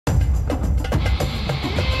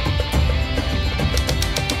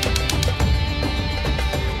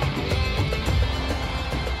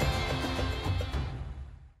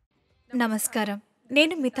నమస్కారం.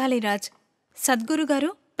 నేను మిథాలి రాజ్. సద్గురు గారు,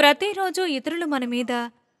 ప్రతిరోజు ఇతరులు మన మీద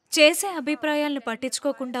చేసే అభిప్రాయాలను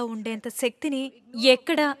పట్టించుకోకుండా ఉండేంత శక్తిని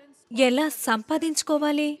ఎక్కడ, ఎలా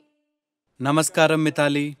సంపాదించుకోవాలి? నమస్కారం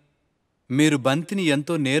మిథాలి. మీరు బంతిని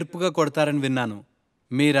ఎంతో నేర్పుగా కొడతారని విన్నాను.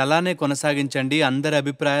 మీరలానే కొనసాగించండి, అందరి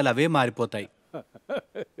అభిప్రాయాలు అవే మారిపోతాయి.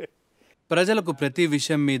 ప్రజలకు ప్రతి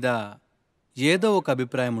విషయం మీద ఏదో ఒక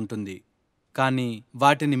అభిప్రాయం ఉంటుంది. కానీ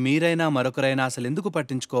వాటిని మీరైనా మరొకరైనా అసలెందుకు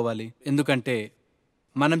పట్టించుకోవాలి? ఎందుకంటే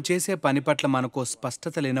మనం చేసే పని పట్ల మనకు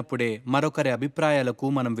స్పష్టత లేనప్పుడే మరొకరి అభిప్రాయాలకు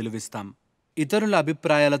మనం విలువిస్తాం. ఇతరుల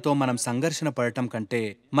అభిప్రాయాలతో మనం సంఘర్షణ పడటం కంటే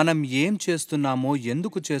మనం ఏం చేస్తున్నామో,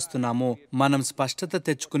 ఎందుకు చేస్తున్నామో మనం స్పష్టత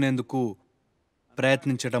తెచ్చుకునేందుకు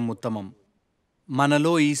ప్రయత్నించడం ఉత్తమం.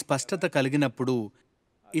 మనలో ఈ స్పష్టత కలిగినప్పుడు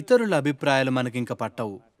ఇతరుల అభిప్రాయాలు మనకింక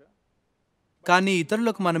పట్టవు. కానీ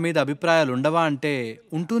ఇతరులకు మన మీద అభిప్రాయాలు ఉండవా అంటే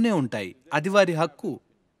ఉంటూనే ఉంటాయి. అది వారి హక్కు.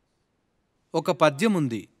 ఒక పద్యం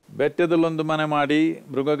ఉంది. ಬೆಟ್ಟದಲ್ಲೊಂದು ಮನೆ ಮಾಡಿ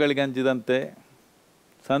ಮೃಗಗಳಿಗಂಚಿದಂತೆ,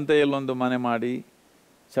 ಸಂತೆಯಲ್ಲೊಂದು ಮನೆ ಮಾಡಿ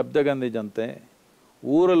ಶಬ್ದಗಂಧಿಜಂತೆ,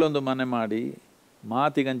 ఊరలొందు మನೆ ಮಾಡಿ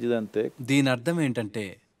మాతిగంచిదంతే. దీని అర్థం ఏంటంటే,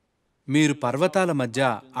 మీరు పర్వతాల మధ్య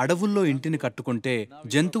అడవుల్లో ఇంటిని కట్టుకుంటే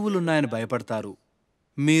జంతువులున్నాయని భయపడతారు.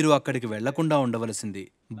 మీరు అక్కడికి వెళ్లకుండా ఉండవలసింది.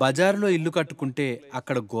 బజారులో ఇల్లు కట్టుకుంటే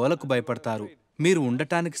అక్కడ గోలకు భయపడతారు. మీరు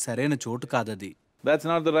ఉండటానికి సరైన చోటు కాదది. That's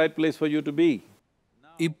not the right place for you to be.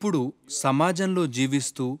 ఇప్పుడు సమాజంలో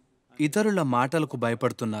జీవిస్తూ ఇతరుల మాటలకు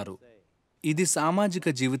భయపడుతున్నారు. ఇది సామాజిక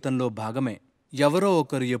జీవితంలో భాగమే. ఎవరో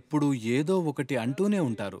ఒకరు ఎప్పుడూ ఏదో ఒకటి అంటూనే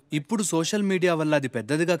ఉంటారు. ఇప్పుడు సోషల్ మీడియా వల్ల అది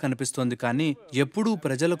పెద్దదిగా కనిపిస్తోంది, కానీ ఎప్పుడూ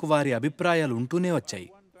ప్రజలకు వారి అభిప్రాయాలు ఉంటూనే వచ్చాయి.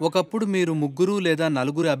 ఒకప్పుడు మీరు 3 లేదా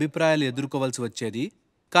 4 అభిప్రాయాలు ఎదుర్కోవాల్సి వచ్చేది.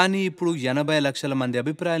 కానీ ఇప్పుడు 80 లక్షల మంది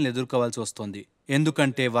అభిప్రాయాలను ఎదుర్కోవాల్సి వస్తోంది.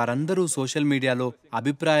 ఎందుకంటే వారందరూ సోషల్ మీడియాలో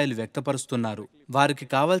అభిప్రాయాలు వ్యక్తపరుస్తున్నారు. వారికి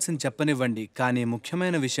కావాల్సింది చెప్పనివ్వండి. కానీ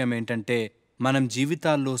ముఖ్యమైన విషయం ఏంటంటే, మనం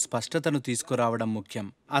జీవితాల్లో స్పష్టతను తీసుకురావడం ముఖ్యం.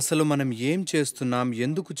 అసలు మనం ఏం చేస్తున్నాం,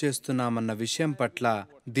 ఎందుకు చేస్తున్నామన్న విషయం పట్ల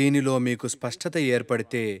దీనిలో మీకు స్పష్టత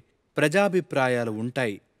ఏర్పడితే ప్రజాభిప్రాయాలు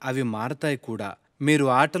ఉంటాయి, అవి మారతాయి కూడా. మీరు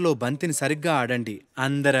ఆటలో బంతిని సరిగ్గా ఆడండి,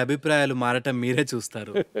 అందరి అభిప్రాయాలు మారటం మీరే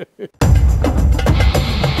చూస్తారు.